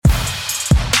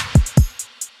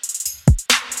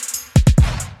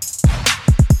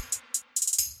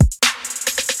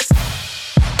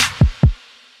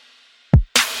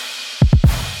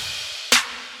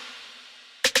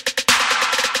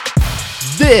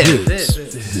This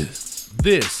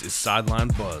is Sideline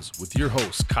Buzz with your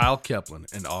hosts Kyle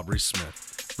Keplin and Aubrey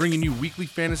Smith, bringing you weekly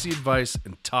fantasy advice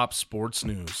and top sports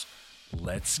news.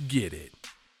 Let's get it.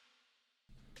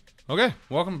 Okay,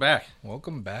 welcome back.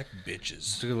 Welcome back,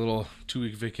 bitches. Took a little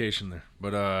 2-week vacation there,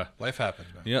 but Life happens,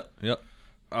 man. Yep.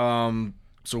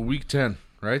 So week 10,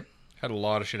 right? Had a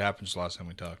lot of shit happen since the last time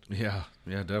we talked. Yeah,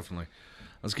 definitely.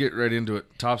 Let's get right into it.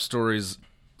 Top stories.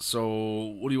 So,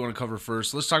 what do you want to cover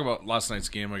first? Let's talk about last night's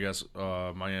game, I guess.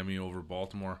 Miami over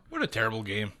Baltimore. What a terrible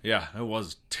game. Yeah, it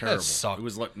was terrible. That sucked. It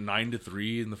was like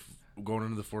 9-3 going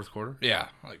into the fourth quarter. Yeah,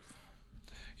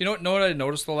 you know what I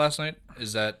noticed though last night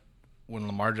is that when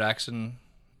Lamar Jackson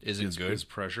isn't good, is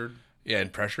pressured. Yeah,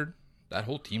 and pressured, that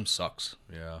whole team sucks.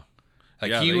 Yeah,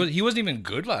 he wasn't even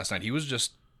good last night. It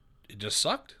just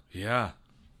sucked. Yeah.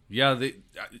 I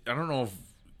don't know if.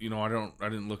 I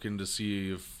didn't look in to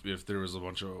see if there was a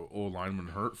bunch of old linemen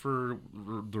hurt for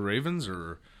the Ravens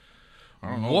or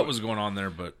I don't know what was going on there,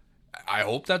 but I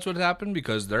hope that's what happened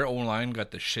because their O-line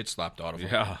got the shit slapped out of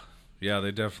them. Yeah,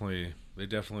 they definitely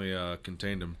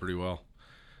contained him pretty well.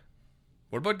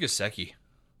 What about Gesicki?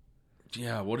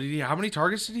 Yeah, how many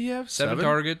targets did he have? 7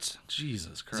 targets.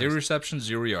 Jesus Christ. 0 receptions,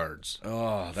 0 yards.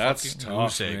 Oh, that's fucking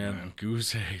tough, goose egg, man.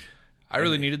 Goose egg. I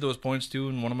really needed those points too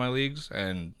in one of my leagues,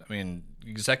 and I mean,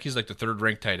 Gesicki's like the 3rd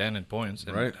ranked tight end in points.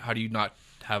 And right? How do you not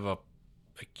have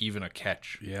even a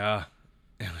catch? Yeah,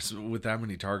 with that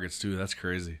many targets too. That's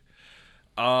crazy.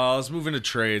 Let's move into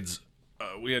trades.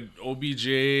 We had OBJ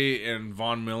and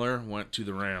Von Miller went to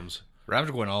the Rams. Rams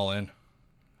are going all in.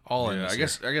 All in. I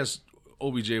guess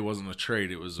OBJ wasn't a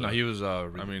trade. It was. No, he was. We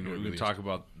can talk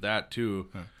about that too.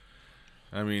 Huh.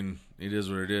 I mean, it is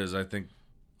what it is. I think.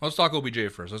 Let's talk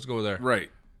OBJ first. Let's go there. Right.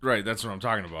 That's what I'm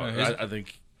talking about. I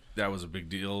think that was a big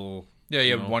deal. Yeah, he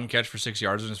had 1 catch for 6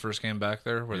 yards in his first game back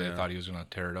there where they thought he was going to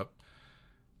tear it up.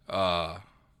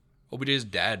 OBJ's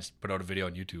dad put out a video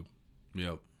on YouTube.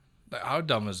 Yep. How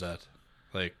dumb is that?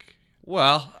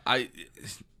 Well, I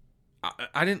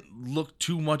didn't look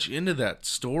too much into that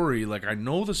story. I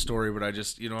know the story, but I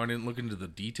just, I didn't look into the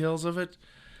details of it.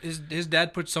 His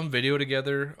dad put some video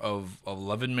together of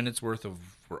 11 minutes worth of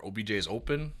where OBJ is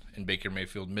open and Baker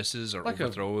Mayfield misses or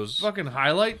overthrows. A fucking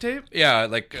highlight tape? Yeah,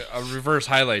 like a reverse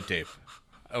highlight tape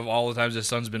of all the times his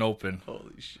son's been open.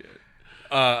 Holy shit.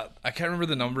 I can't remember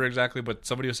the number exactly, but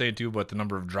somebody was saying too about the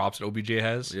number of drops that OBJ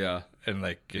has. Yeah. And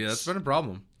that's been a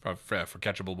problem. For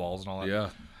catchable balls and all that. Yeah.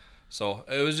 So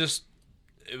it was just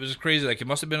crazy. It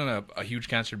must have been a huge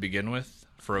cancer to begin with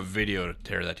for a video to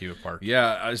tear that team apart.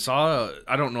 Yeah,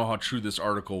 I don't know how true this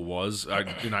article was,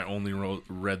 and I only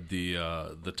read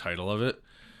the title of it,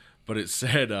 but it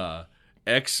said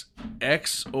ex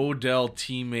Odell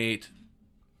teammate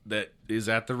that is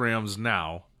at the Rams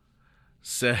now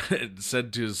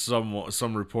said to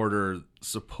some reporter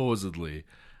supposedly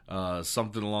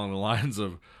something along the lines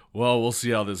of, "Well, we'll see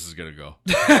how this is gonna go."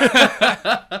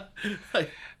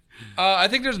 I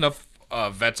think there's enough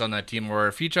vets on that team where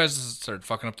if he tries to start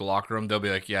fucking up the locker room, they'll be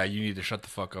like, "Yeah, you need to shut the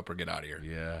fuck up or get out of here."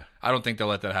 Yeah, I don't think they'll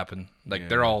let that happen.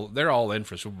 They're all in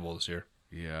for Super Bowl this year.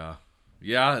 Yeah,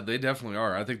 they definitely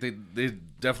are. I think they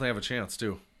definitely have a chance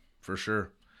too, for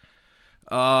sure.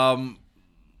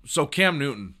 So Cam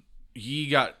Newton, he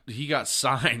got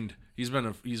signed. He's been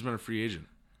a free agent.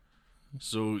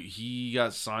 So he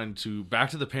got signed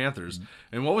back to the Panthers.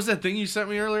 And what was that thing you sent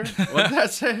me earlier? What did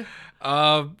that say?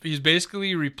 He's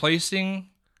basically replacing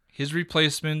his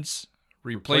replacement's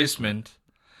replacement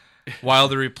while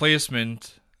the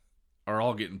replacement are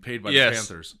all getting paid by the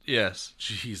Panthers. Yes.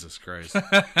 Jesus Christ.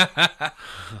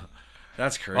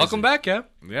 That's crazy. Welcome back, Cap.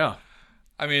 Yeah.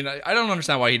 I mean, I don't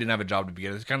understand why he didn't have a job to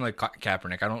begin with. It's kind of like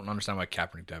Kaepernick. I don't understand why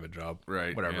Kaepernick didn't have a job.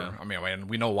 Right. Whatever. Yeah. I mean,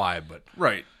 we know why, but...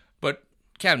 Right. But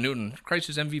Cam Newton, Christ,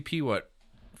 his MVP,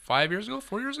 4 years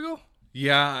ago?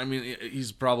 Yeah, I mean,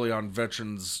 he's probably on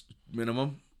veterans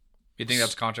minimum. You think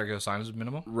that's a contract he'll sign as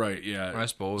minimum? Right, yeah. I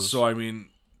suppose. So, I mean,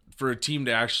 for a team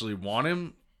to actually want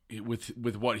him,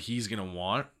 with what he's going to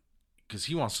want, because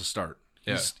he wants to start.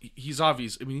 He's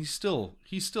obvious. I mean, he's still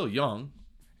young,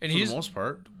 and for the most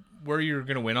part. Where you're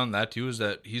going to win on that, too, is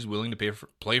that he's willing to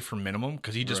play for minimum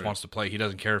because he just wants to play. He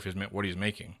doesn't care what he's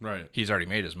making. Right. He's already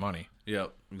made his money.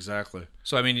 Yep, exactly.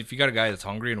 So, I mean, if you got a guy that's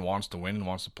hungry and wants to win and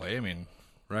wants to play, I mean,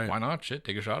 why not? Shit,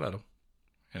 take a shot at him.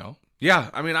 Yeah,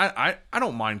 I mean, I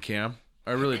don't mind Cam.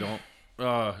 I really don't.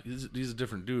 He's a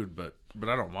different dude, but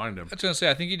I don't mind him. I was going to say,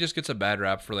 I think he just gets a bad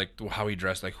rap for, how he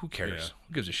dressed. Who cares? Yeah.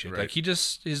 Who gives a shit? Right. He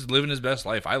just is living his best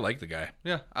life. I like the guy.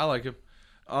 Yeah, I like him.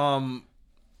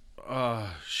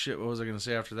 Shit, what was I going to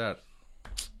say after that?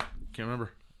 Can't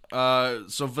remember.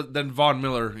 So then Von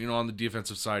Miller, on the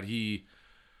defensive side, he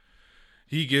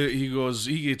He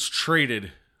gets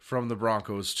traded from the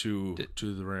Broncos to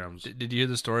the Rams. Did you hear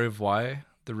the story of why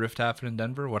the rift happened in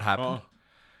Denver? What happened?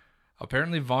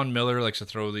 Apparently, Von Miller likes to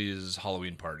throw these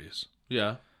Halloween parties.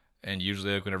 Yeah. And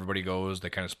usually, like, when everybody goes, they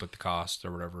kind of split the cost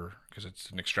or whatever because it's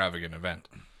an extravagant event.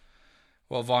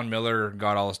 Well, Von Miller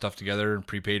got all the stuff together and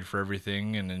prepaid for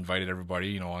everything and invited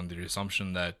everybody, on the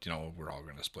assumption that, we're all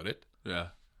going to split it. Yeah.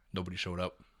 Nobody showed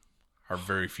up. Or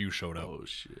very few showed up. Oh,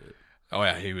 shit. Oh,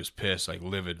 yeah, he was pissed, like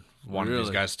livid. Wanted these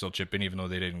guys to still chip in even though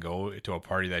they didn't go to a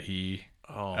party that he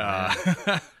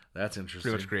that's interesting.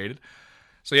 pretty much created.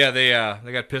 So, yeah, they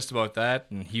got pissed about that,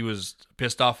 and he was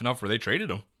pissed off enough where they traded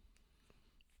him.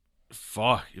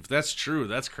 Fuck. If that's true,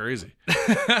 that's crazy.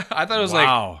 I thought it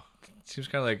was seems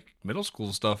kind of like middle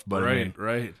school stuff, but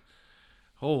right.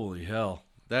 Holy hell.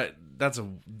 That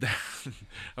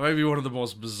might be one of the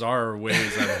most bizarre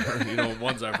ways I've heard,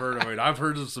 ones I've heard. I mean, I've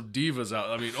heard of some divas out.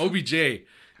 I mean, OBJ,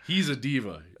 he's a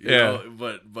diva. You know,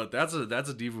 but that's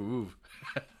a diva move.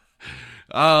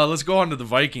 Let's go on to the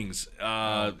Vikings.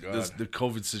 The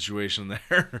COVID situation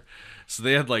there. So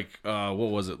they had what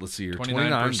was it? Let's see here.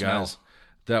 29 guys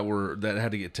that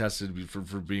had to get tested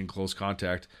for being close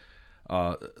contact.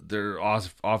 Their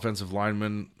offensive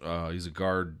lineman, he's a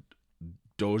guard,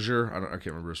 Dozier. I can't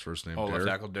remember his first name. Left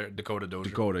tackle Dakota Dozier.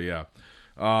 Dakota, yeah.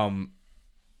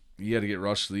 He had to get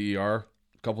rushed to the ER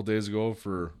a couple days ago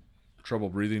for trouble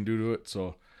breathing due to it.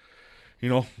 So,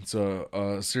 it's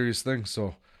a serious thing.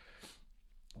 So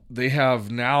they have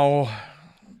now,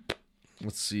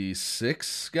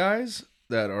 6 guys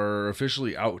that are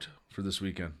officially out for this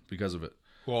weekend because of it.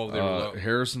 Well, they were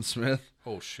Harrison Smith.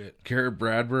 Oh, shit. Garrett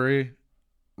Bradbury,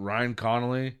 Ryan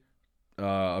Connolly,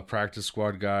 a practice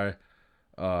squad guy,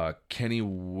 Kenny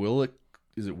Willick.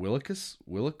 Is it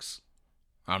Willix?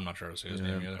 I'm not sure how to say his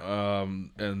name either.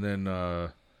 And then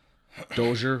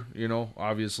Dozier,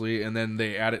 obviously. And then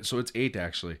they added, so it's 8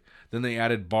 actually. Then they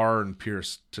added Barr and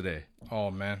Pierce today.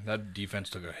 Oh, man. That defense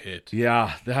took a hit.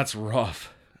 Yeah, that's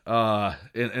rough.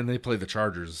 And they play the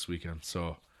Chargers this weekend,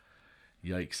 so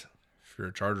yikes. If you're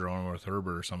a Charger owner with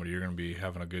Herbert or somebody, you're going to be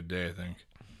having a good day, I think.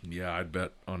 Yeah, I'd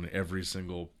bet on every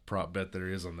single prop bet there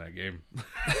is on that game.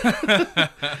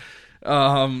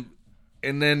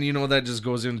 And then, that just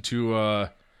goes into Aaron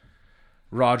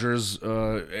Rodgers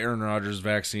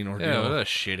vaccine ordeal. Yeah, what a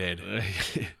shithead.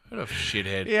 What a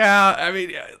shithead. Yeah, I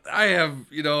mean, I have,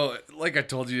 like I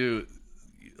told you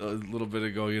a little bit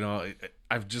ago,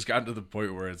 I've just gotten to the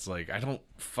point where it's like, I don't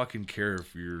fucking care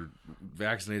if you're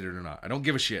vaccinated or not. I don't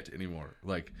give a shit anymore.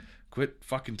 Like, quit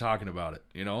fucking talking about it,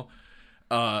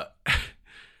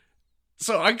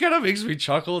 So it kind of makes me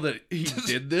chuckle that he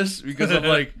did this because I'm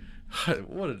like,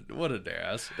 what an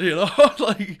ass,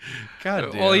 like,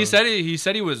 god damn. Well, he said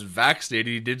he was vaccinated.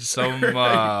 He did some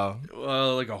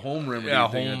like a home remedy. Yeah,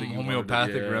 thing,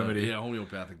 homeopathic remedy. Yeah,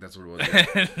 homeopathic. That's what it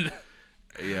was.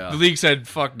 Yeah. The league said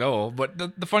fuck no, but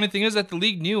the funny thing is that the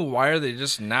league knew. Why are they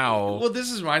just now? Well, this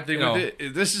is my thing with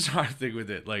it. This is my thing with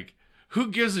it. Like,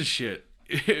 who gives a shit?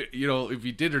 If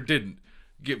he did or didn't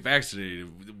get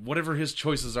vaccinated, whatever his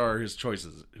choices are, his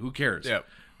choices. Who cares? Yeah.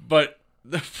 But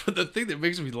the thing that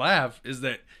makes me laugh is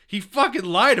that he fucking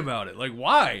lied about it. Like,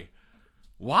 why?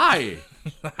 Why?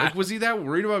 Like, was he that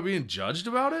worried about being judged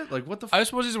about it? Like, what the? I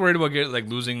suppose he's worried about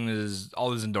losing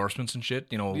all his endorsements and shit.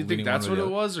 Do you think that's what it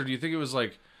was, or do you think it was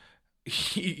like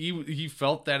he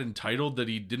felt that entitled that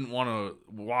he didn't want to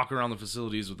walk around the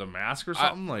facilities with a mask or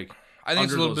something? I think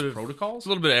it's a little bit of protocols. It's a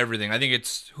little bit of everything. I think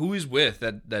it's who he's with.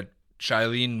 That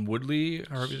Shailene Woodley.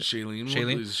 Shailene Yeah,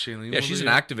 Woodley, she's an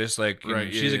activist. Like,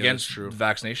 right, she's against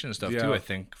vaccination and stuff too. I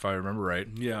think, if I remember right.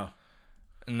 Yeah.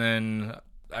 And then,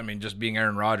 I mean, just being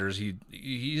Aaron Rodgers,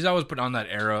 he's always put on that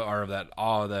era or that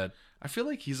awe that I feel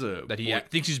like he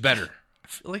thinks he's better.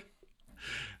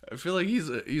 I feel like he's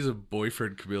a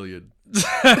boyfriend chameleon.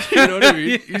 You know what I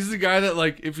mean? He's the guy that,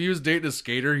 like, if he was dating a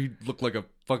skater, he'd look like a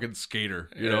fucking skater,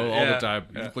 all the time.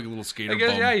 He'd look like a little skater bum.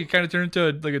 Yeah, you kind of turn into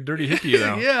a dirty hippie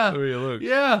now. Yeah. The way you look.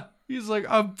 Yeah. He's like,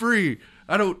 I'm free.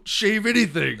 I don't shave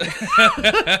anything.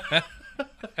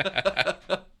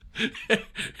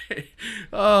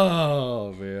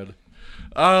 Oh, man.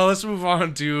 Let's move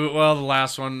on to the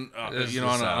last one.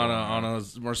 On a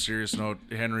more serious note,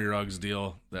 Henry Ruggs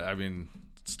deal.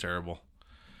 It's terrible.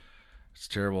 It's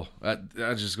terrible. That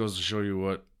just goes to show you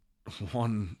what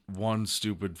one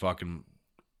stupid fucking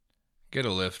get a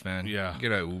Lyft, man. Yeah,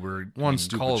 get a Uber. One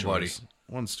stupid call a choice. buddy.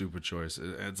 One stupid choice.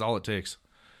 It's all it takes.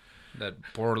 That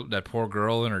poor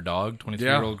girl and her dog,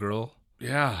 23-year-old girl.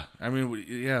 Yeah, I mean,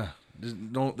 yeah.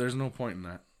 There's no point in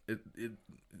that. It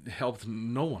helped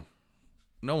no one.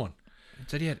 No one. It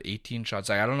said he had 18 shots.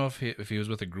 Like, I don't know if he was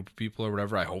with a group of people or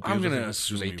whatever. I hope he I'm was gonna with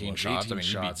assume was he 18 was. shots. 18 I mean,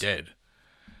 shots. he'd be dead.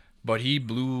 But he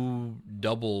blew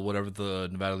double whatever the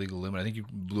Nevada legal limit. I think he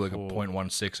blew like a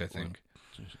 .16, I think.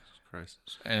 Jesus Christ.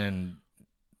 And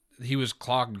he was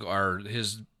clocked, or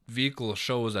his vehicle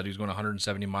shows that he was going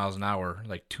 170 miles an hour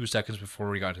like 2 seconds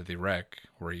before he got to the wreck,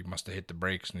 where he must have hit the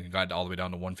brakes, and he got all the way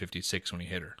down to 156 when he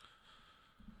hit her.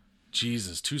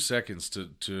 Jesus, 2 seconds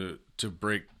to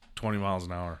break 20 miles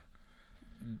an hour.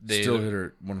 Still hit her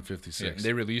at 156. Yeah,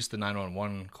 they released the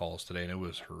 911 calls today, and it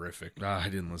was horrific. I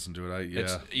didn't listen to it.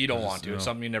 You don't want to. It's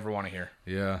something you never want to hear.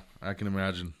 Yeah, I can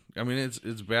imagine. I mean,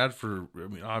 it's bad for. I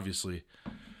mean, obviously,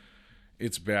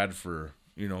 it's bad for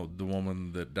the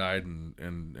woman that died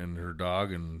and her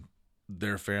dog and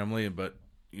their family, but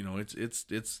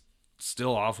it's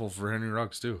still awful for Henry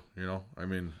Ruggs too. I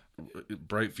mean,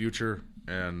 bright future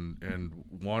and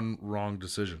one wrong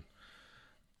decision.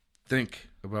 Think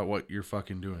about what you're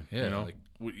fucking doing. Yeah,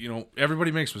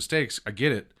 everybody makes mistakes. I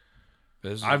get it.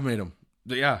 I've made them.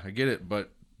 Yeah, I get it. But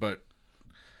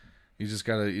you just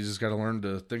gotta learn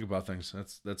to think about things.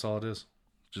 That's all it is.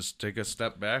 Just take a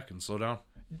step back and slow down.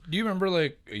 Do you remember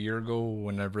like a year ago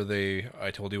whenever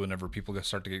people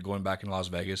start to get going back in Las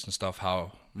Vegas and stuff,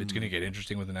 how it's going to get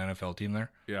interesting with an NFL team there?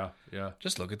 Yeah.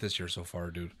 Just look at this year so far,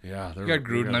 dude. Yeah. We got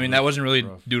Gruden. I mean, that wasn't really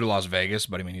due to Las Vegas,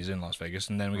 but I mean, he's in Las Vegas.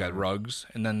 And then we got Ruggs.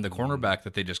 And then the cornerback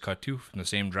that they just cut to from the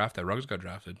same draft that Ruggs got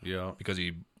drafted. Yeah. Because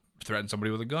he threatened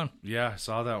somebody with a gun. Yeah, I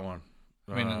saw that one.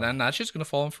 I mean, then that shit's going to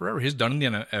follow him forever. He's done in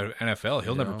the NFL.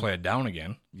 He'll never play it down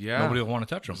again. Yeah. Nobody will want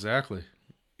to touch him. Exactly.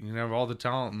 You can have all the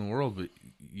talent in the world, but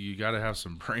you got to have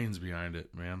some brains behind it,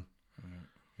 man.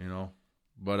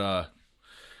 But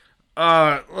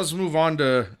let's move on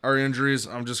to our injuries.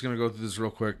 I'm just gonna go through this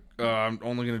real quick. I'm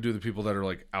only gonna do the people that are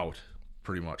like out,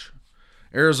 pretty much.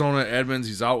 Arizona, Edmonds,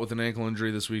 he's out with an ankle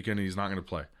injury this weekend. He's not gonna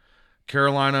play.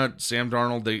 Carolina, Sam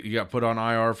Darnold, he got put on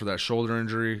IR for that shoulder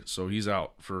injury, so he's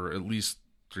out for at least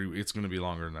 3 weeks. It's gonna be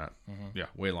longer than that. Yeah,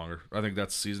 way longer. I think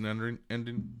that's season ending.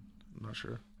 I'm not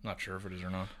sure. Not sure if it is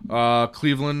or not.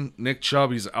 Cleveland, Nick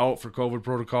Chubb, he's out for COVID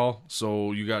protocol.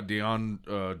 So you got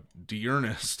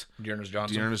Dearness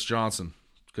Johnson,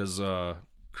 because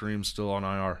Kareem's still on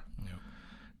IR. Yep.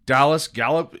 Dallas,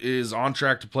 Gallup is on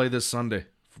track to play this Sunday,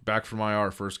 back from IR,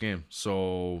 first game.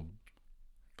 So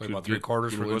play about 3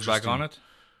 quarters before he goes back on it.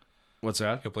 What's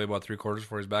that? He'll play about 3 quarters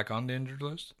before he's back on the injured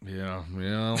list. Yeah.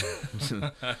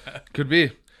 Could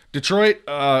be. Detroit,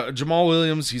 Jamal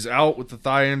Williams, he's out with the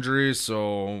thigh injury,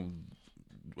 so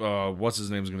what's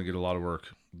his name's going to get a lot of work.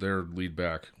 Their lead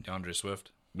back. DeAndre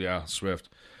Swift. Yeah, Swift.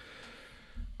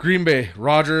 Green Bay,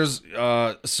 Rodgers,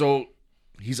 so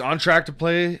he's on track to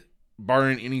play,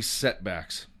 barring any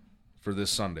setbacks for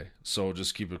this Sunday. So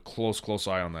just keep a close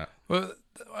eye on that. Well,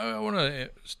 I want to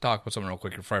talk about something real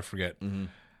quick before I forget. Mm-hmm.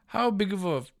 How big of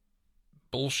a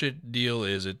bullshit deal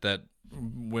is it that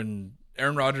when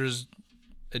Aaron Rodgers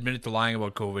admitted to lying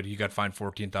about COVID, he got fined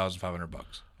 $14,500?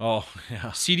 Oh,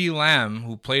 yeah. CeeDee Lamb,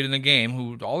 who played in the game,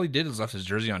 who all he did was left his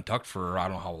jersey untucked for I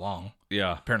don't know how long.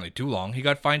 Yeah. Apparently too long. He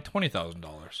got fined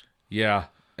 $20,000. Yeah.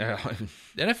 The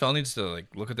NFL needs to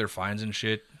look at their fines and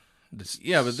shit.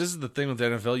 Yeah, but this is the thing with the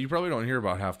NFL. You probably don't hear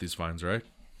about half these fines, right?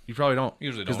 You probably don't.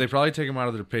 Usually don't. Because they probably take them out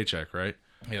of their paycheck, right?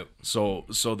 Yep. So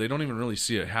they don't even really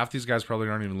see it. Half these guys probably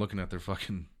aren't even looking at their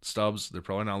fucking stubs. They're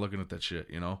probably not looking at that shit,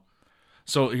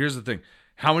 So here's the thing.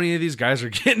 How many of these guys are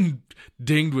getting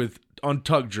dinged with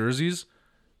untucked jerseys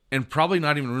and probably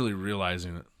not even really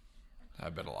realizing it? I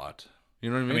bet a lot.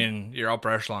 You know what I mean? I mean, your upper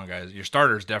echelon guys, your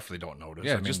starters definitely don't notice.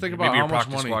 Yeah, I mean, just think about maybe how your much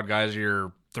practice money. squad guys,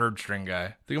 your third string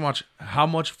guy. Think about how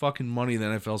much fucking money the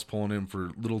NFL's pulling in for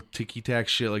little ticky-tack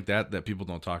shit like that people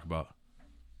don't talk about.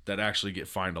 That actually get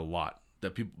fined a lot.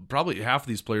 That people, probably half of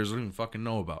these players don't even fucking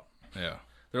know about. Yeah.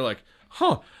 They're like,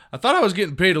 I thought I was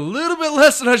getting paid a little bit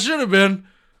less than I should have been.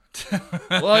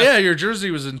 Well, yeah, your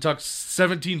jersey was tucked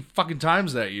 17 fucking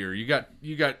times that year. You got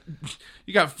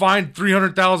fined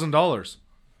 $300,000.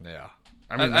 Yeah.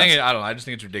 I mean, I don't know. I just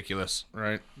think it's ridiculous.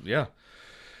 Right? Yeah.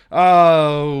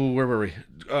 Where were we?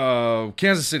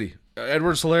 Kansas City.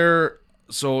 Edwards-Helaire.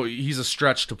 So he's a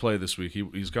stretch to play this week.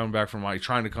 He's coming back from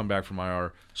trying to come back from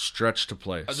IR. Stretch to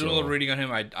play. I was doing a little reading on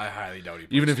him. I highly doubt he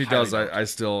plays. Even if he does, I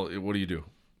still. What do you do?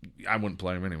 I wouldn't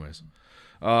play him anyways.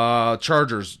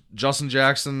 Chargers. Justin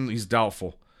Jackson. He's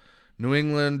doubtful. New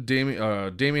England.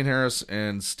 Damian Harris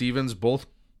and Stevens, both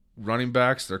running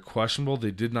backs. They're questionable.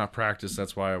 They did not practice.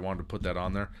 That's why I wanted to put that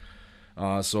on there.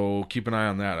 So keep an eye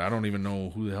on that. I don't even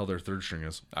know who the hell their third string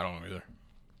is. I don't know either.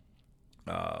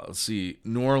 Let's see.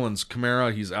 New Orleans,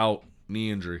 Kamara, he's out.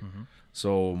 Knee injury. Mm-hmm.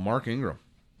 So Mark Ingram.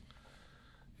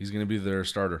 He's going to be their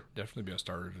starter. Definitely be a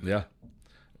starter today. Yeah.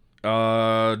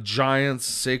 Giants,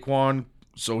 Saquon.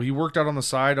 So he worked out on the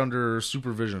side under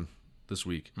supervision this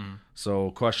week.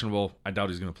 So questionable. I doubt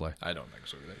he's going to play. I don't think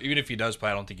so either. Even if he does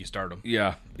play, I don't think you start him.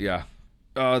 Yeah.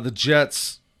 The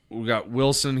Jets, we got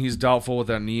Wilson. He's doubtful with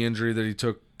that knee injury that he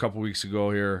took a couple weeks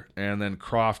ago here. And then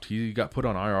Croft, he got put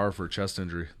on IR for a chest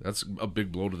injury. That's a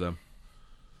big blow to them.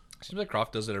 Seems like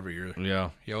Croft does it every year.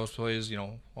 Yeah. He always plays,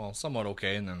 somewhat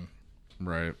okay, and then...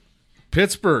 Right.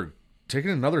 Pittsburgh, taking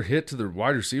another hit to their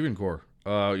wide receiving core.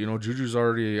 Juju's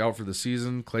already out for the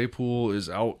season. Claypool is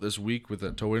out this week with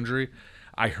a toe injury.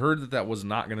 I heard that was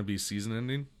not going to be season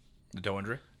ending. The toe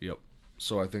injury? Yep.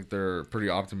 So I think they're pretty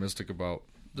optimistic about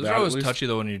Those that. are always touchy,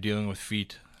 though, when you're dealing with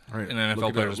feet. Right. And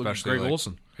NFL players especially. Greg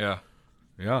Olsen. Yeah.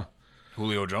 Yeah.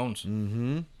 Julio Jones.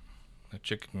 Mm-hmm. That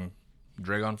chick can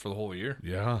drag on for the whole year.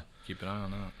 Yeah. Keep an eye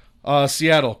on that.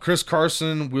 Seattle, Chris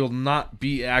Carson will not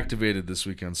be activated this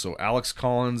weekend. So Alex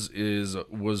Collins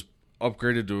was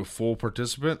upgraded to a full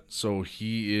participant, so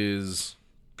he is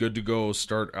good to go.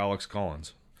 Start Alex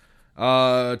Collins.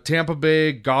 Tampa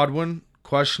Bay, Godwin,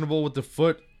 questionable with the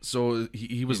foot, so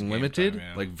he was limited,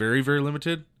 like very, very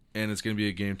limited, and it's going to be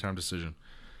a game time decision.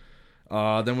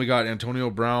 Then we got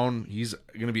Antonio Brown. He's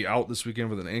going to be out this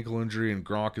weekend with an ankle injury, and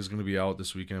Gronk is going to be out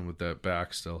this weekend with that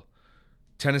back still.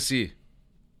 Tennessee,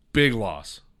 big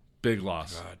loss.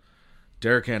 God.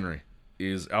 Derrick Henry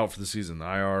is out for the season, the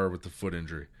IR with the foot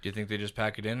injury. Do you think they just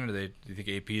pack it in, or do you think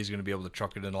AP is going to be able to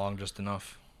truck it along just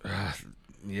enough?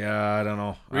 Yeah, I don't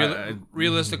know.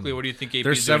 Realistically, what do you think AP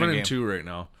they're is doing 7-2 right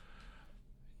now.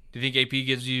 Do you think AP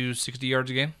gives you 60 yards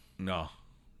a game? No,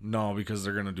 because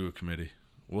they're going to do a committee.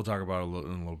 We'll talk about it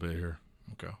in a little bit here.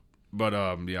 Okay. But,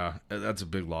 that's a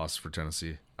big loss for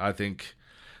Tennessee. I think,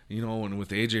 and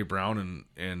with A.J. Brown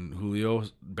and Julio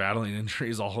battling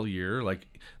injuries all year, like,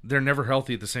 they're never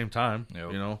healthy at the same time.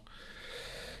 Yep.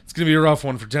 It's going to be a rough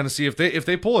one for Tennessee. If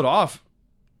they pull it off,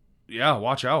 yeah,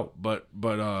 watch out. But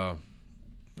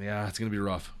yeah, it's going to be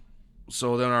rough.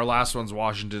 So then our last one's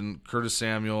Washington. Curtis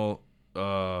Samuel,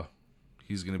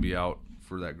 he's going to be out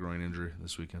for that groin injury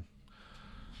this weekend.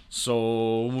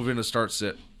 So we'll move into start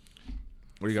sit.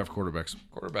 What do you got for quarterbacks?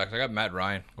 I got Matt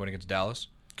Ryan going against Dallas.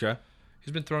 Okay.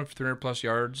 He's been throwing for 300-plus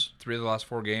yards, 3 of the last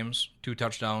 4 games, 2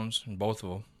 touchdowns in both of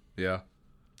them. Yeah.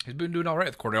 He's been doing all right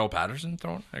with Cordell Patterson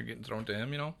getting thrown to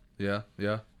him,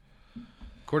 Yeah.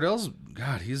 Cordell's,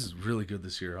 God, he's really good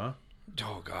this year, huh?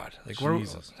 Oh, God.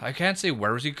 Jesus. I can't say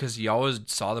where was he because he always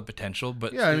saw the potential,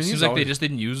 but yeah, it seems like they just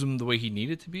didn't use him the way he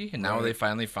needed to be, and now they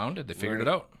finally found it. They figured it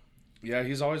out. Yeah,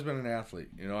 he's always been an athlete.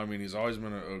 He's always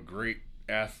been a great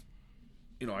athlete.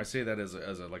 I say that as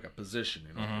a like a position,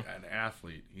 an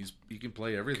athlete. He can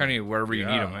play everything. Kind of wherever you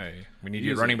need him. Hey, we need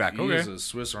you running back. He's a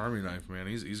Swiss Army knife, man.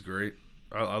 He's great.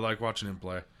 I like watching him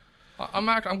play.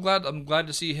 I'm glad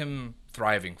to see him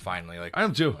thriving finally. Like I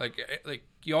am too. Like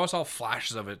you always saw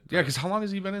flashes of it. Yeah, because how long has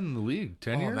he been in the league?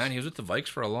 10 years? Oh man, he was with the Vikes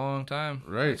for a long time.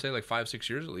 Right. I'd say like 5-6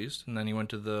 years at least, and then he went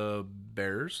to the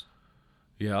Bears.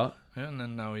 Yeah. And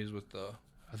then now he's with the.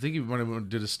 I think he might have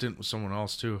did a stint with someone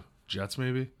else too. Jets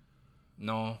maybe.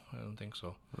 No, I don't think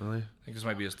so. Really? I think this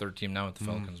might be his 3rd team now with the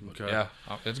Falcons. But okay.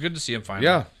 yeah, it's good to see him finally.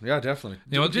 Yeah, definitely.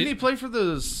 Didn't he play for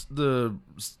the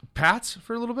Pats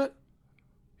for a little bit?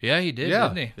 Yeah, he did,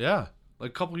 didn't he? Yeah, like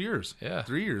a couple years. Yeah.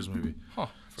 3 years maybe. Huh.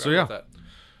 So yeah. That.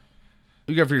 What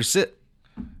you got for your sit?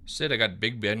 I got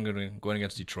Big Ben going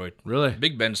against Detroit. Really?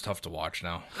 Big Ben's tough to watch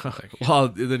now. Well,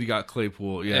 then you got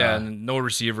Claypool. Yeah, and no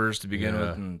receivers to begin with.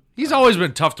 And, he's always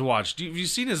been tough to watch. Have you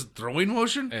seen his throwing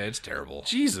motion? Yeah, it's terrible.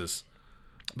 Jesus.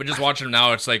 But just watching him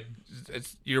now, it's like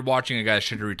you're watching a guy that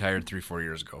should have retired 3-4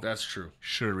 years ago. That's true.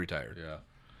 Should have retired.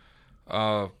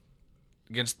 Yeah.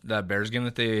 Against that Bears game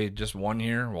that they just won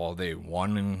here, well, they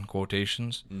won in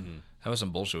quotations. Mm-hmm. That was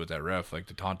some bullshit with that ref, like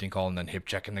the taunting call and then hip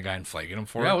checking the guy and flagging him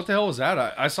for it. Yeah, what the hell was that?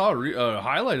 I saw a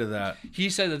highlight of that. He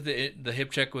said that the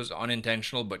hip check was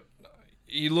unintentional, but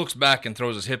he looks back and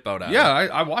throws his hip out at him. Yeah,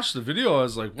 I watched the video. I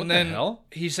was like, what the hell?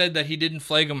 He said that he didn't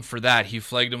flag him for that. He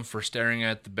flagged him for staring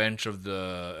at the bench of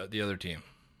the other team,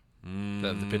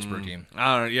 the Pittsburgh team.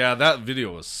 I don't know. Yeah, that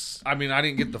video was... I mean, I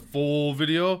didn't get the full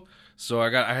video, so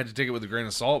I had to take it with a grain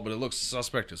of salt, but it looks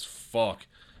suspect as fuck.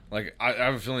 Like, I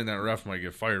have a feeling that ref might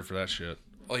get fired for that shit.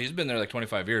 Well, he's been there like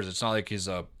 25 years. It's not like he's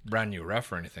a brand new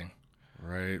ref or anything.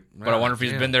 Right. But I wonder if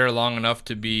he's been there long enough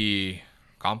to be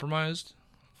compromised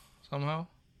somehow.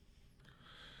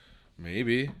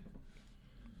 Maybe.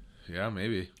 Yeah,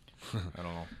 maybe. I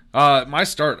don't know. My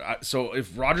start. So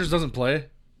if Rodgers doesn't play,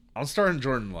 I'm starting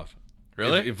Jordan Love.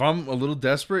 Really? If I'm a little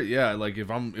desperate, yeah. Like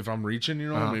if I'm reaching,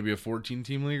 maybe a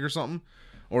 14-team league or something,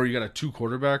 or you got a 2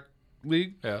 quarterback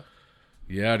league. Yeah.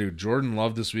 Yeah, dude. Jordan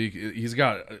Love this week. He's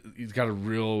got a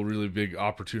really big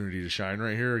opportunity to shine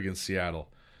right here against Seattle.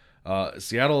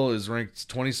 Seattle is ranked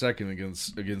 22nd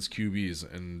against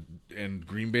QBs, and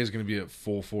Green Bay is going to be at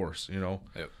full force. Yep.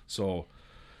 So,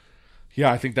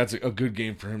 yeah, I think that's a good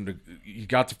game for him. He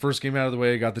got the first game out of the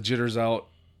way, got the jitters out.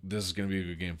 This is going to be a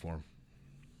good game for him.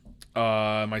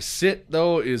 My sit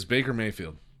though is Baker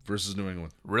Mayfield versus New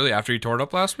England. Really? After he tore it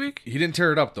up last week? He didn't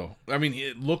tear it up though. I mean,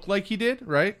 it looked like he did,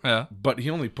 right? Yeah. But he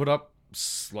only put up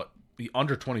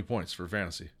under 20 points for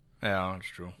fantasy. Yeah, that's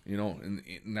true. And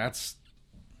it's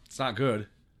not good.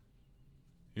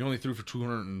 He only threw for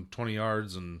 220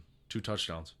 yards and 2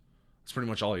 touchdowns. That's pretty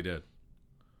much all he did.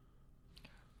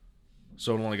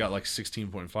 So it only got like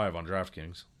 16.5 on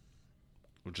DraftKings,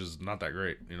 which is not that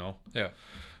great, Yeah.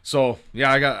 So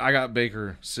yeah, I got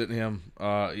Baker sitting him.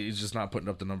 He's just not putting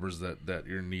up the numbers that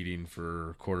you're needing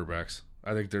for quarterbacks.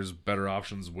 I think there's better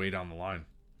options way down the line.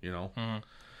 Mm-hmm.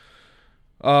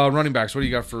 Running backs. What do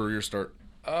you got for your start?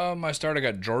 My start, I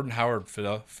got Jordan Howard,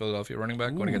 Philadelphia running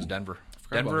back, going against Denver.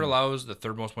 Denver allows the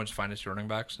third most points fantasy running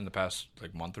backs in the past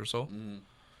month or so. Mm.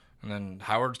 And then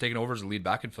Howard's taken over as the lead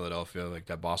back in Philadelphia. Like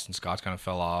that Boston Scott's kind of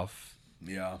fell off.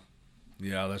 Yeah,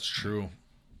 that's true.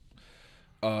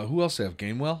 Who else they have?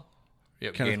 Gainwell?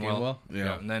 Yep, Gainwell.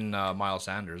 Yeah. And then Miles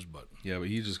Sanders, but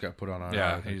he just got put on IR.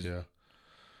 Yeah, I think,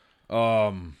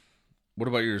 what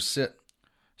about your sit?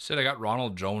 I got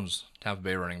Ronald Jones, Tampa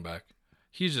Bay running back.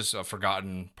 He's just a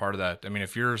forgotten part of that. I mean,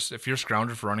 if you're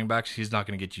scrounging for running backs, he's not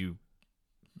going to get you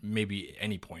maybe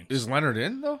any points. Is Leonard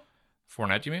in though?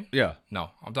 Fournette, you mean? Yeah.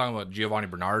 No, I'm talking about Giovanni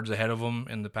Bernard's ahead of him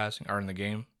in the passing or in the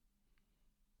game.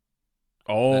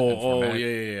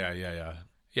 Yeah.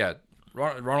 Yeah,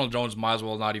 Ronald Jones might as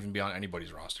well not even be on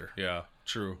anybody's roster. Yeah,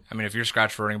 true. I mean, if you're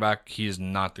scratched for running back, he is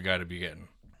not the guy to be getting.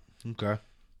 Okay.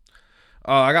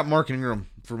 I got Mark Ingram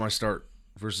for my start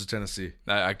versus Tennessee.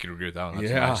 I could agree with that one.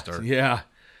 That's a nice start. Yeah.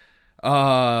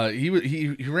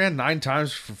 He ran 9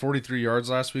 times for 43 yards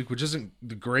last week, which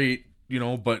isn't great,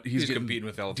 but he's getting competing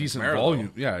with Alvin decent Kamara,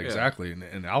 volume. though. Yeah, exactly.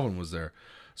 And Alvin was there.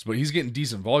 But he's getting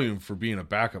decent volume for being a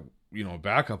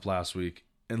backup last week.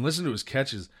 And listen to his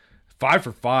catches. 5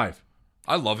 for 5.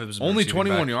 I love him as a only receiving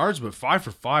 21 back. yards, but 5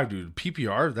 for 5, dude.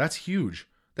 PPR, that's huge.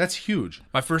 That's huge.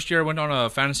 My first year I went on a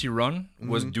fantasy run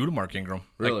was due to Mark Ingram.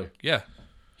 Really? Yeah.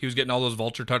 He was getting all those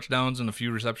vulture touchdowns and a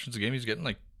few receptions a game. He's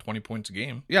getting 20 points a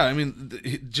game. Yeah, I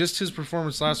mean, just his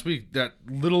performance last week, that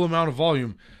little amount of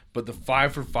volume, but the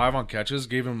 5 for 5 on catches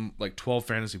gave him 12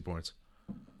 fantasy points.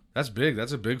 That's big.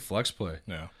 That's a big flex play.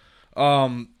 Yeah.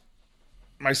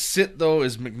 My sit, though,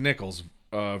 is McNichols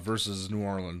versus New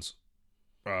Orleans.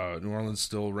 New Orleans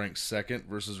still ranks second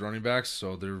versus running backs,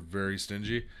 so they're very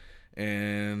stingy.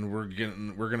 And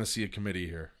we're gonna see a committee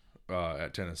here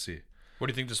at Tennessee. What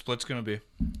do you think the split's going to be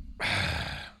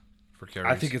for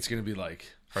carries? I think it's gonna be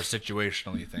or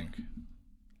situational. You think?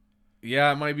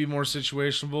 Yeah, it might be more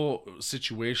situational.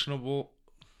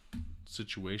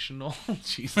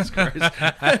 Jesus Christ.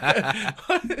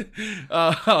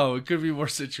 It could be more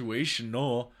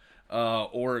situational,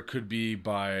 or it could be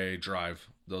by drive.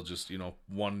 They'll just,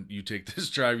 you take this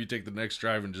drive, you take the next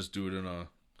drive, and just do it in a...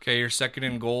 Okay, you're second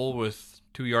and goal with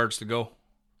 2 yards to go.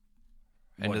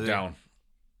 Down.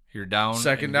 You're down.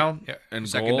 Second down? Yeah, and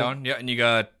second goal? down. Yeah, and you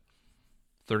got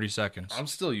 30 seconds. I'm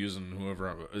still using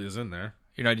whoever is in there.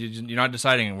 You're not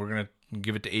deciding. We're going to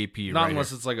give it to AP. Not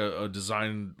unless it's a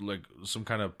design, some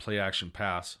kind of play action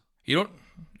pass. You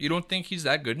don't think he's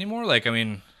that good anymore?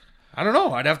 I don't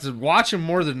know. I'd have to watch him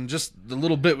more than just the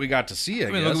little bit we got to see. I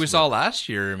mean, look what we saw last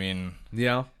year. I mean,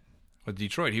 yeah, with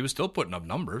Detroit, he was still putting up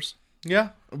numbers. Yeah,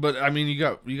 but I mean, you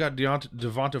got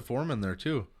Devonta Foreman there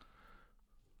too,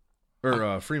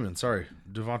 or Freeman. Sorry,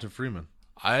 Devonta Freeman.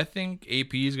 I think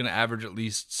AP is going to average at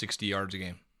least 60 yards a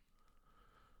game.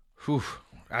 Whew.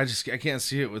 I can't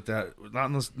see it with that.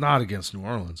 Not against New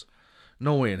Orleans.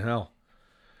 No way in hell.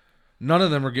 None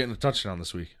of them are getting a touchdown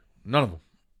this week. None of them.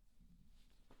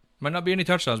 Might not be any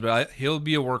touchdowns, but he'll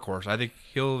be a workhorse. I think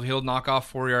he'll knock off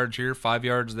 4 yards here, 5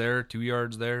 yards there, 2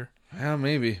 yards there. Yeah,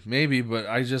 maybe, but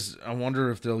I wonder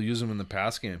if they'll use him in the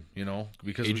pass game.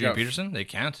 Because Adrian Peterson, they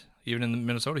can't. Even in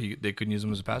Minnesota, they couldn't use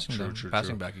him as a passing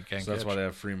back. He can't. So that's why they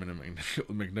have Freeman and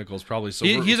McNichols probably. So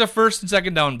he's a first and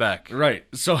second down back, right?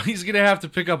 So he's gonna have to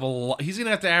pick up a lot. He's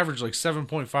gonna have to average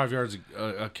 7.5 yards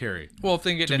a carry. Well, if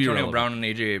they get Antonio Brown and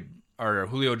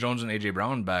Julio Jones and AJ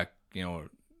Brown back,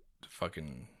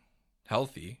 fucking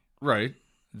healthy, right?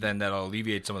 Then that'll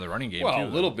alleviate some of the running game. Well, a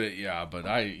little bit, yeah. But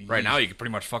right now you can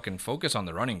pretty much fucking focus on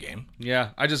the running game. Yeah,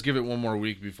 I just give it one more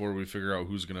week before we figure out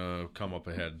who's gonna come up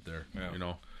ahead there.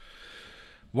 Yeah.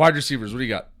 Wide receivers, what do you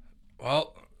got?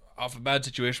 Well, Off a bad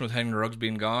situation with Henry Ruggs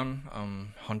being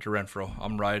gone, Hunter Renfrow.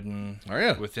 I'm riding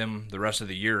with him the rest of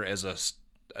the year as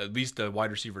at least a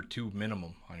wide receiver 2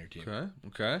 minimum on your team.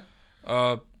 Okay.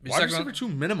 Wide receiver 2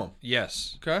 minimum.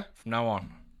 Yes. Okay. From now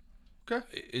on. Okay.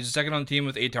 He's second on the team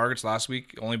with 8 targets last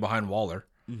week, only behind Waller.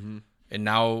 Mm-hmm. And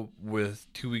now with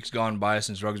 2 weeks gone by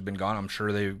since Ruggs has been gone, I'm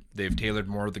sure they've tailored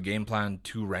more of the game plan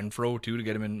to Renfrow too to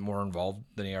get him more involved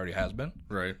than he already has been.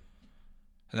 Right.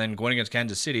 And then going against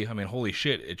Kansas City, I mean, holy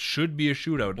shit, it should be a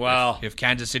shootout. Wow. If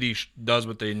Kansas City does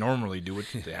what they normally do,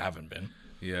 which they haven't been.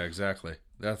 Yeah, exactly.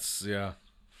 It'll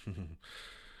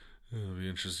be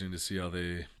interesting to see how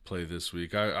they play this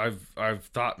week. I've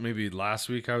thought maybe last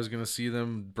week I was going to see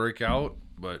them break out,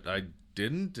 but I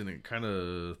didn't, and it kind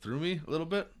of threw me a little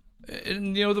bit.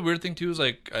 And you know the weird thing too is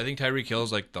I think Tyreek Hill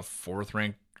is like the 4th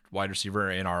ranked wide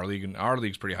receiver in our league, and our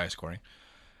league's pretty high scoring.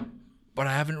 But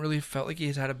I haven't really felt like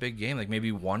he's had a big game. Like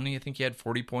maybe one, I think he had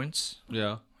 40 points.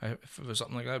 Yeah. If it was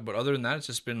something like that. But other than that, it's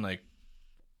just been like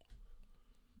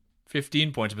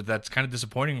 15 points. But that's kind of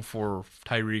disappointing for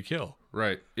Tyreek Hill.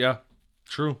 Right. Yeah.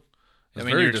 True. I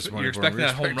mean, you're expecting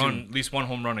that home run, at least one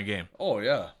home run a game. Oh,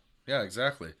 yeah. Yeah,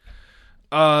 exactly.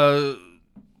 That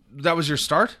was your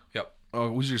start? Yep.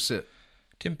 Oh, who's your sit?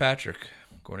 Tim Patrick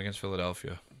going against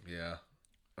Philadelphia. Yeah.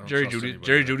 Jerry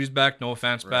Judy's back. Noah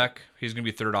Fant's back. He's going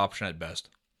to be 3rd option at best.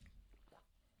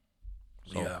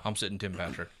 So I'm sitting Tim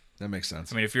Patrick. That makes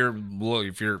sense. I mean, if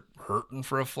you're hurting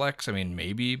for a flex, I mean,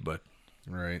 maybe, but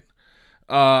right.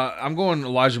 I'm going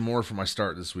Elijah Moore for my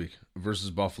start this week versus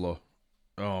Buffalo.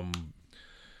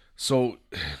 So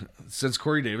since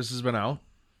Corey Davis has been out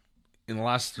in the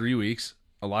last 3 weeks,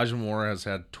 Elijah Moore has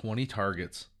had 20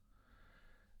 targets.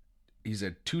 He's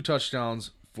had 2 touchdowns,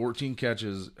 14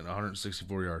 catches, and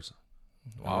 164 yards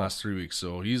in the last 3 weeks.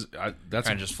 So that's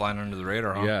kind of just flying under the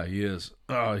radar, huh? Yeah, he is.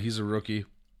 He's a rookie.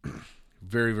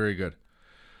 Very, very good.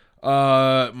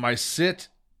 My sit,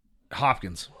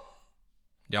 Hopkins.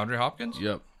 DeAndre Hopkins?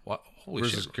 Yep. What? Holy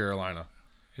versus shit. Carolina.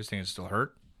 His thing is still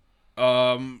hurt?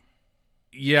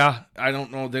 Yeah, I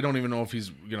don't know. They don't even know if he's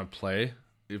going to play,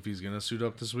 if he's going to suit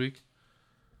up this week.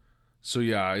 So,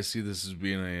 yeah, I see this as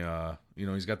being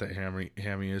he's got that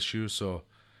hammy issue. So,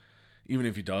 even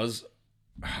if he does,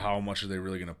 how much are they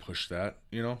really going to push that,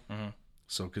 Mm-hmm.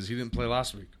 So, because he didn't play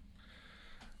last week.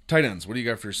 Tight ends, what do you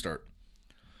got for your start?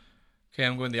 Okay,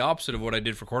 I'm going the opposite of what I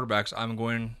did for quarterbacks. I'm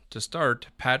going to start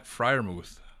Pat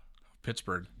Freiermuth,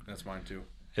 Pittsburgh. That's mine, too.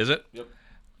 Is it? Yep.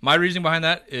 My reasoning behind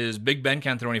that is Big Ben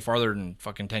can't throw any farther than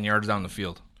fucking 10 yards down the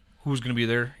field. Who's going to be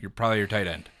there? You're probably your tight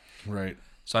end. Right.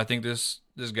 So I think this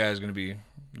guy is going to be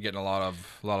getting a lot of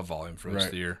volume for the rest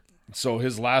of the year. So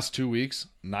his last 2 weeks,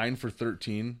 9 for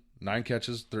 13, 9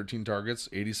 catches, 13 targets,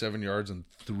 87 yards, and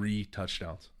 3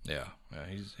 touchdowns. Yeah,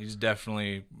 he's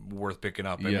definitely worth picking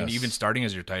up. I Yes. mean, even starting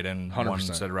as your tight end 100%. one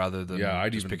instead rather than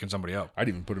just picking somebody up. I'd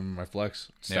even put him in my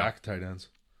flex stack tight ends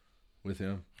with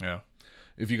him. Yeah.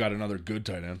 If you got another good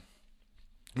tight end.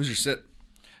 Who's your sit?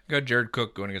 Got Jared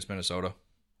Cook going against Minnesota.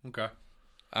 Okay.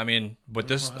 I mean,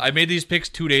 but I made these picks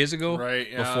 2 days ago, right?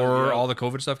 Yeah, before all the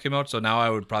COVID stuff came out. So now I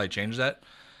would probably change that.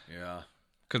 Yeah.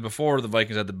 Because before the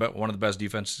Vikings had one of the best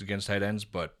defenses against tight ends,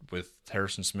 but with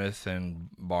Harrison Smith and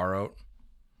Barr out,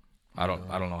 I don't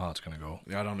know how it's gonna go.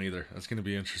 Yeah, I don't either. That's gonna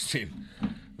be interesting.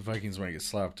 The Vikings might get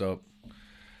slapped up.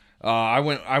 I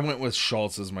went with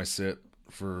Schultz as my sit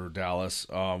for Dallas.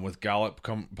 With Gallup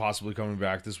possibly coming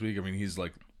back this week. I mean, he's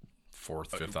like 4th,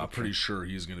 5th option. I'm pretty sure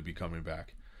he's going to be coming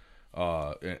back.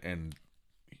 And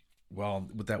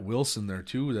with that Wilson there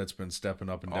too, that's been stepping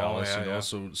up in Dallas. Yeah.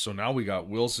 So now we got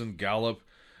Wilson, Gallup.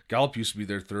 Gallup used to be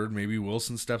their 3rd. Maybe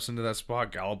Wilson steps into that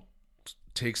spot. Gallup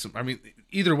takes him. I mean,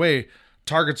 either way,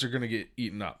 targets are going to get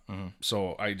eaten up. Mm-hmm.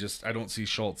 So I don't see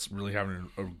Schultz really having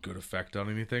a good effect on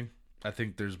anything. I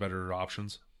think there's better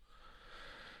options.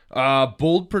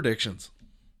 Bold predictions.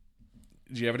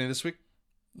 Do you have any this week?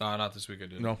 No, not this week. I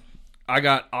didn't. No. I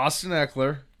got Austin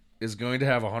Eckler is going to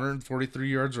have 143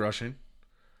 yards rushing,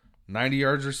 90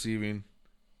 yards receiving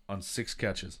on 6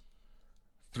 catches,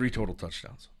 3 total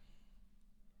touchdowns.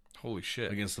 Holy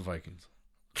shit. Against the Vikings.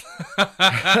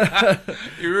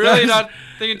 You're really not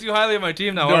thinking too highly of my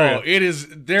team now, are you? It is.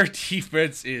 Their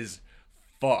defense is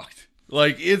fucked.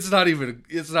 Like, it's not even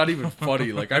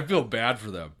funny. Like, I feel bad for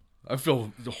them. I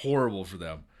feel horrible for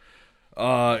them.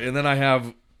 And then I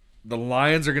have the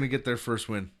Lions are going to get their first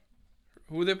win.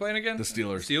 Who are they playing again? The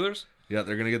Steelers. Steelers? Yeah,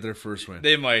 they're going to get their first win.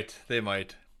 They might.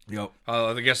 Yep.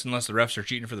 I guess unless the refs are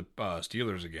cheating for the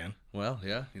Steelers again. Well,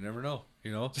 yeah, you never know.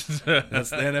 That's the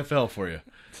NFL for you.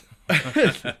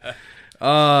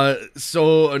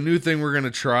 So a new thing we're going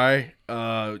to try,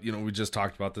 we just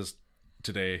talked about this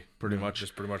today, pretty much.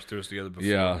 Just pretty much threw us together before.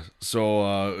 Yeah.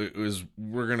 So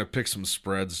we're gonna pick some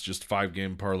spreads, just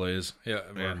 5-game parlays. Yeah.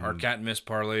 Our can't miss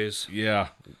parlays. Yeah.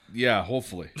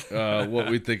 Hopefully, what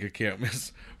we think a can't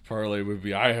miss parlay would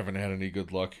be. I haven't had any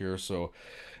good luck here, so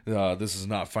this is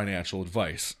not financial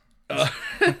advice. So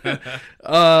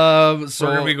we're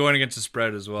gonna be going against the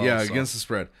spread as well. Yeah, against the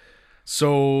spread.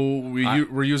 So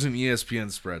we're using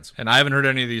ESPN spreads, and I haven't heard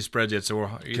any of these spreads yet. So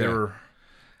we're either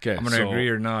okay. I'm gonna agree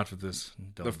or not with this.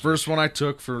 The first one I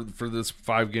took for this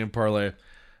 5-game parlay,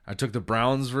 I took the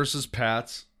Browns versus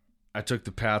Pats. I took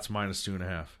the Pats minus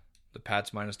 2.5. The Pats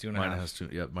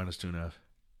 -2.5. Minus 2.5. And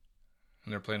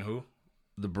they're playing who?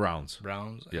 The Browns.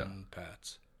 Browns and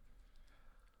Pats.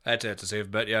 That's a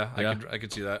safe bet. Yeah, I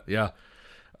could see that. Yeah.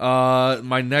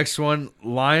 My next one,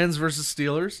 Lions versus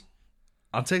Steelers.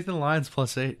 I'm taking the Lions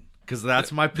 +8 because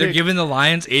that's my pick. They're giving the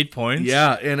Lions 8 points.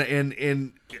 Yeah,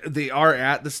 and they are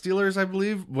at the Steelers, I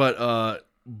believe, but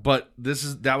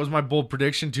that was my bold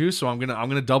prediction too. So I'm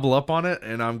gonna double up on it,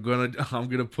 and I'm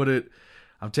gonna put it.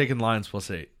 I'm taking Lions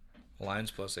 +8.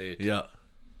 Lions +8. Yeah.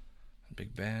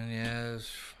 Big Ben, yes.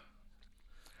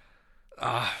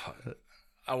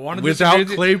 I wanted without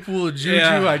Claypool and Juju.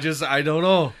 Yeah. I don't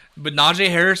know. But Najee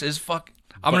Harris is I'm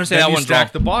gonna say that one's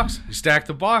stack the box. You stack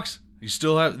the box. You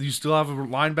still have a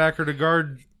linebacker to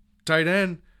guard tight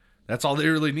end. That's all they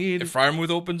really need. If Freiermuth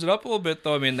opens it up a little bit,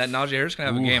 though, I mean that Najee Harris can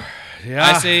have a game. Yeah.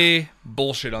 I say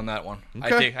bullshit on that one.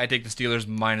 Okay. I take the Steelers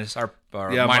minus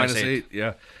 -8.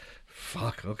 Yeah.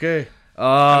 Fuck. Okay.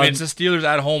 I mean, it's the Steelers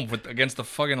at home against the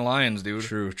fucking Lions, dude.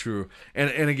 True. And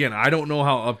again, I don't know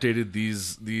how updated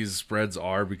these spreads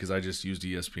are because I just used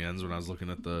ESPN's when I was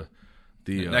looking at the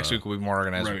next week we'll be more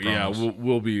organized. Right, yeah,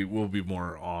 we'll be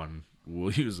more on.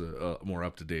 We'll use a more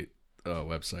up to date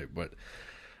website. But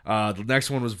the next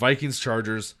one was Vikings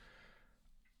Chargers.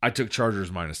 I took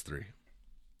Chargers -3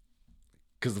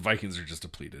 because the Vikings are just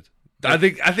depleted. I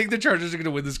think the Chargers are going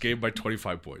to win this game by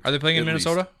 25 points. Are they playing in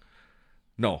Minnesota? Least.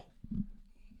 No.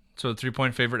 So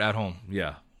 3-point favorite at home.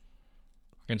 Yeah.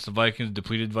 Against the Vikings,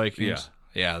 depleted Vikings.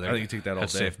 Yeah. I think you take that all day.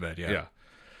 Safe bet. Yeah.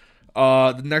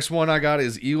 The next one I got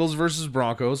is Eagles versus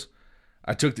Broncos.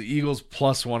 I took the Eagles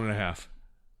 +1.5.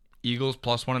 Eagles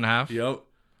 +1.5. Yep.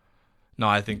 No,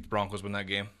 I think the Broncos win that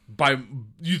game.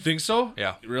 You think so?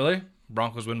 Yeah. Really?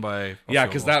 Broncos win by. Yeah,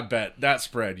 because that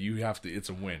spread it's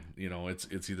a win. You know,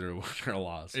 it's either a win or a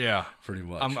loss. Yeah, pretty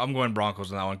much. I'm going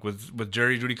Broncos on that one with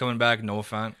Jerry Jeudy coming back. Noah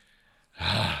Fant.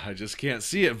 I just can't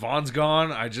see it. Vaughn's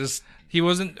gone. He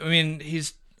wasn't. I mean,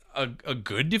 he's a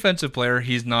good defensive player.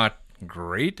 He's not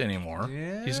great anymore.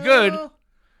 Yeah. He's good,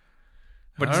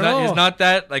 but he's not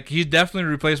that like he's definitely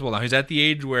replaceable now. He's at the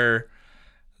age where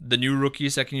the new rookie,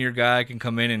 second year guy can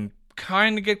come in and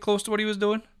kind of get close to what he was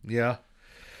doing. Yeah.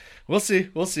 We'll see.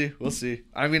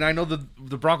 I mean, I know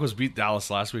the Broncos beat Dallas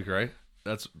last week, right?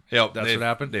 That's what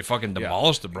happened. They fucking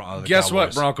demolished the Broncos. Guess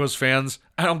what, Broncos fans?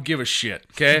 I don't give a shit.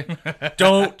 Okay,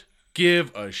 don't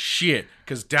give a shit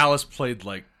because Dallas played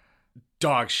like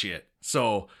dog shit.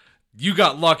 So you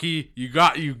got lucky. You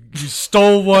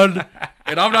stole one,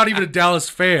 and I'm not even a Dallas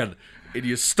fan, and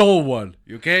you stole one.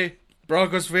 Okay,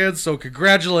 Broncos fans. So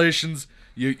congratulations.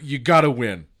 You gotta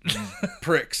win,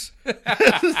 pricks.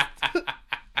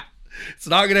 It's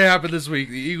not going to happen this week.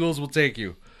 The Eagles will take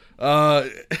you.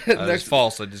 That's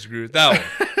false. I disagree with that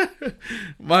one.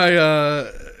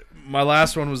 My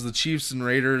last one was the Chiefs and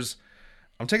Raiders.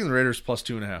 I'm taking the Raiders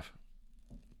 +2.5.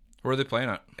 Where are they playing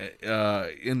at?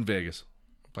 In Vegas.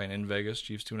 Playing in Vegas.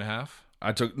 Chiefs 2.5.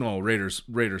 I took Raiders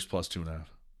 +2.5.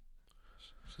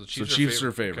 So the Chiefs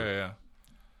are favored. Okay, yeah.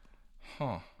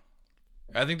 Huh.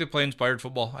 I think they play inspired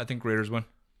football. I think Raiders win.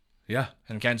 Yeah.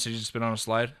 And Kansas City just been on a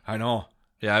slide. I know.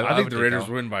 Yeah, I think the Raiders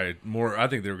win by more. I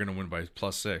think they were going to win by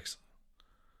 +6.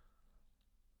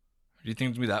 Do you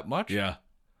think it's going to be that much? Yeah.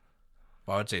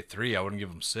 Well, I would say 3. I wouldn't give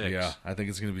them 6. Yeah, I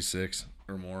think it's going to be 6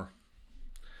 or more.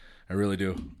 I really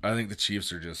do. I think the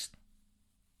Chiefs are just.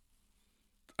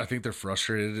 I think they're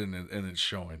frustrated and it's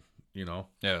showing. You know.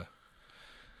 Yeah.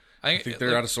 I think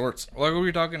they're out of sorts. Like we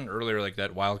were talking earlier, like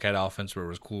that Wildcat offense where it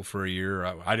was cool for a year.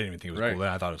 I didn't even think it was cool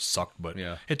then. I thought it sucked, but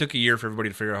it took a year for everybody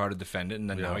to figure out how to defend it, and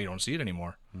then now you don't see it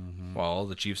anymore. Mm-hmm. Well,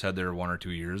 the Chiefs had their 1 or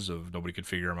 2 years of nobody could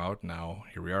figure them out. Now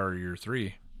here we are, year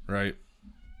 3. Right.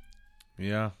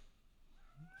 Yeah.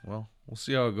 Well, we'll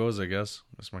see how it goes, I guess.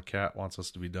 My cat wants us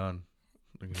to be done.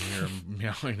 I can hear him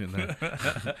meowing in there.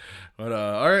 But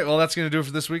all right, well, that's going to do it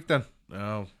for this week then.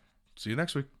 See you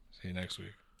next week. See you next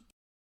week.